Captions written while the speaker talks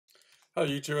Hello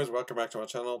YouTubers, welcome back to my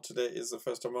channel. Today is the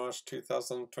 1st of March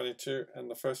 2022 and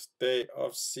the first day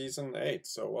of Season 8,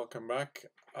 so welcome back.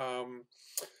 So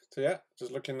yeah,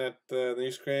 just looking at the new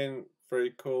screen,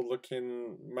 very cool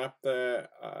looking map there.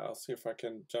 I'll see if I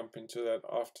can jump into that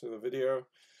after the video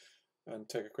and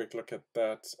take a quick look at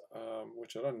that,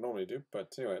 which I don't normally do,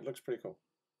 but anyway, it looks pretty cool.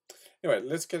 Anyway,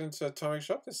 let's get into Atomic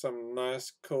Shop. There's some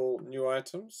nice cool new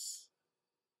items.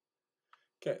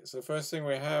 Okay, so the first thing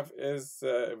we have is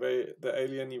the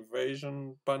Alien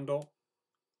Invasion bundle.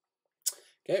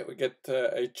 Okay, we get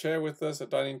a chair with this, a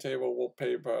dining table,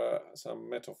 wallpaper, some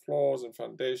metal floors and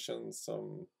foundations,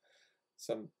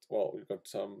 well, we've got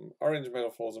some orange metal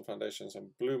floors and foundations,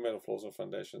 some blue metal floors and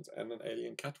foundations, and an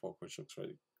alien catwalk, which looks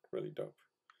really dope.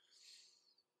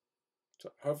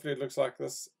 So hopefully it looks like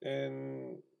this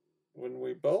when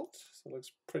we build. So it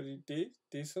looks pretty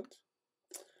decent.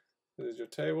 There's your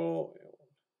table.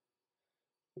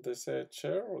 Did they say a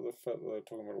chair or they're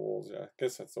talking about walls? Yeah, I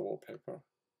guess that's the wallpaper.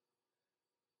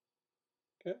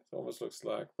 Okay, it almost looks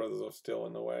like Brothers of Steel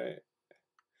in a way.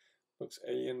 Looks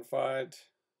alien-fied.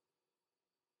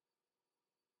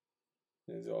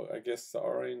 These are, I guess, the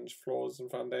orange floors and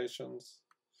foundations.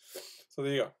 So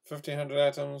there you go, 1,500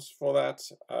 atoms for that.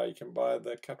 You can buy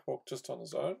the catwalk just on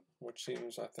its own, which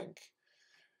seems, I think,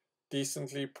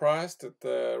 decently priced at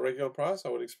the regular price. I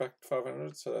would expect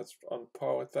 500, so that's on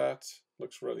par with that.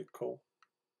 Looks really cool.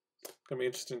 It's gonna be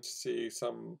interesting to see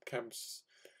some camps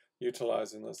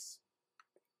utilizing this.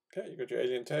 Okay, you got your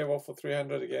alien table for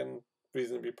 300, again,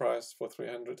 reasonably priced for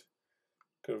 300.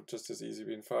 Could have just as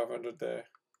easily been 500 there.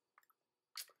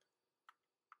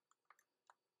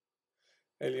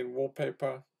 Alien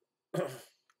wallpaper. Okay,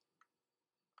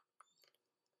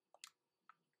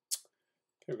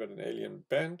 we've got an alien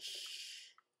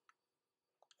bench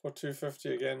for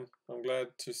 250 again. I'm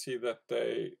glad to see that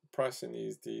they pricing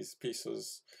these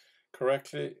pieces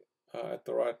correctly at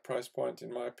the right price point,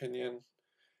 in my opinion.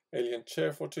 Alien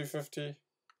chair for 250.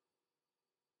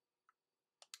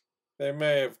 They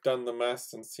may have done the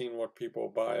maths and seen what people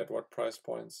buy at what price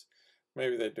points.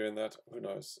 Maybe they're doing that, who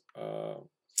knows.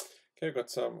 Okay, we've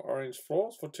got some orange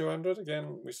floors for 200.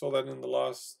 Again, we saw that in the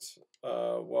last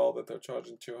well that they're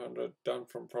charging 200, down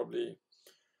from probably,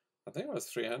 I think it was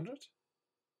 300.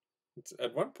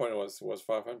 At one point it was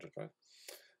 500, right?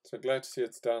 So glad to see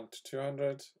it's down to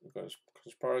 200. We've got a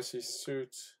conspiracy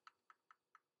suit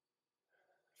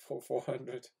for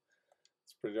 400.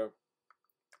 It's pretty dope.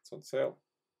 It's on sale.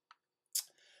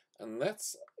 And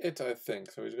that's it, I think.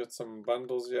 So we've got some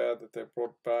bundles here that they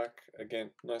brought back. Again,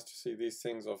 nice to see these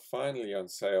things are finally on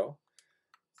sale.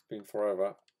 It's been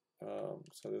forever.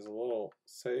 So there's a little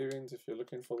savings if you're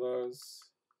looking for those.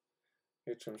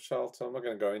 HM Shelter, I'm not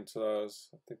going to go into those.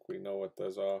 I think we know what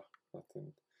those are.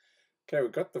 Nothing. Okay, we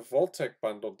got the Voltec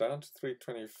bundle down to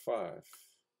 325.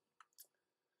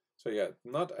 So yeah,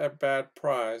 not a bad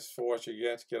price for what you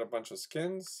get. Get a bunch of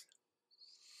skins.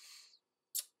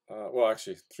 Well,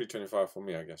 actually, 325 for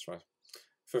me, I guess, right?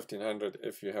 1,500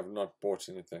 if you have not bought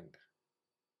anything.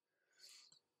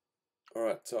 All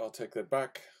right, so I'll take that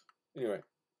back. Anyway,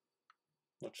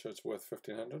 not sure it's worth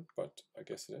 1,500, but I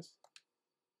guess it is.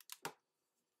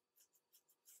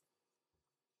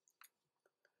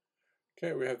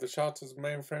 Okay, we have the Shelters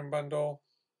mainframe bundle.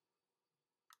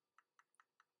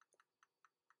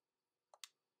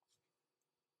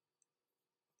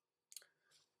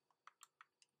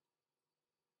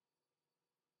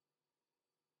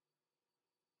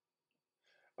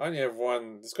 I only have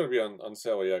one. It's got to be on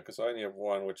sale, yeah, because I only have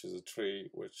one, which is a tree,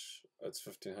 which it's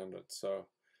 1,500. So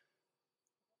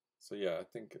yeah, I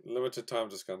think limited time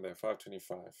discount there,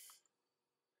 525.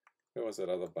 Where was that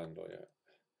other bundle? Yeah,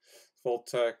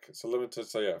 Voltec. So limited.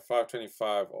 So yeah,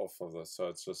 525 off of this. So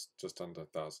it's just under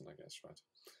 1,000, I guess, right?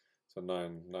 So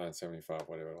 975,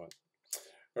 whatever it was.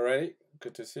 Alrighty,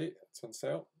 good to see. It's on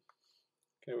sale.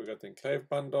 Okay, we got the Enclave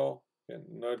bundle. Again,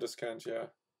 no discount here.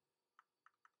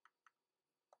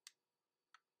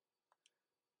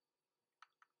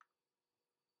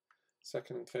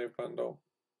 Second Enclave bundle,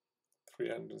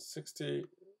 360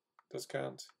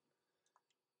 discount.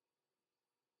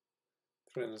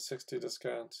 360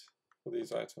 discount for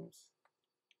these items.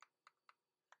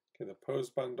 Okay, the Pose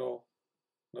bundle,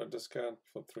 no discount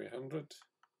for 300.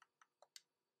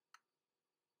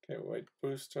 Okay, weight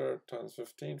booster times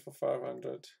 15 for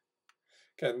 500.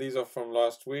 Okay, and these are from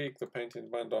last week. The painting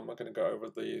bundle, I'm not going to go over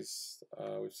these.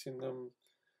 We've seen them.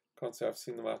 Can't say I've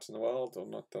seen them out in the world, or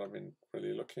not that I've been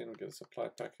really looking. We get a supply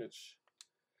package.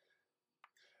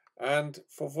 And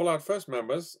for Fallout First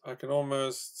members, I can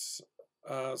almost...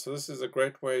 so this is a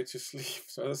great way to sleep.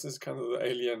 So this is kind of the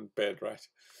alien bed, right?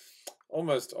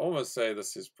 almost say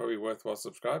this is probably worthwhile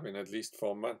subscribing at least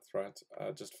for a month, right?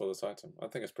 Just for this item. I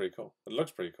think it's pretty cool. It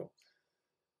looks pretty cool.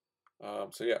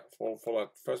 So yeah, for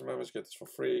Fallout First members, you get this for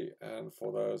free, and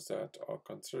for those that are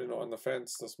considering or on the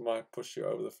fence, this might push you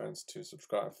over the fence to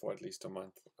subscribe for at least a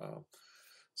month.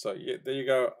 So yeah, there you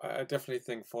go. I definitely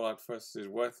think Fallout First is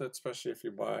worth it, especially if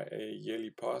you buy a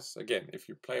yearly pass. Again, if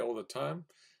you play all the time,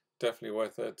 definitely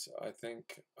worth it. I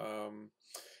think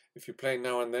if you play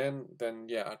now and then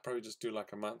yeah, I'd probably just do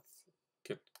like a month,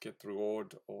 get the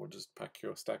reward, or just pack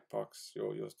your stack box,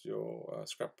 your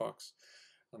scrap box,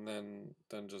 and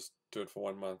then just do it for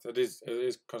 1 month. It is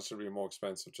considerably more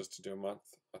expensive just to do a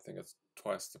month. I think it's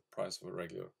twice the price of a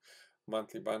regular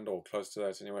monthly bundle, or close to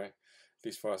that anyway, at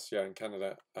least for us here in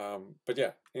Canada. But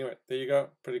yeah, anyway, there you go.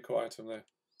 Pretty cool item there.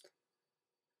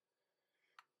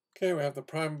 Okay, we have the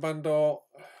Prime bundle,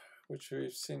 which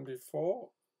we've seen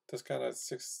before. Discount at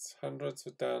 600,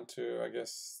 so down to, I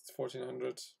guess,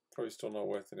 1400. Probably still not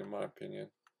worth it in my opinion.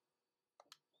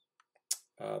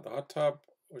 The hot tub,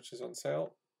 which is on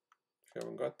sale if you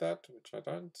haven't got that, which I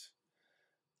don't.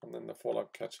 And then the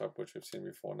Fallout catch up, which we've seen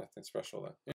before, nothing special there.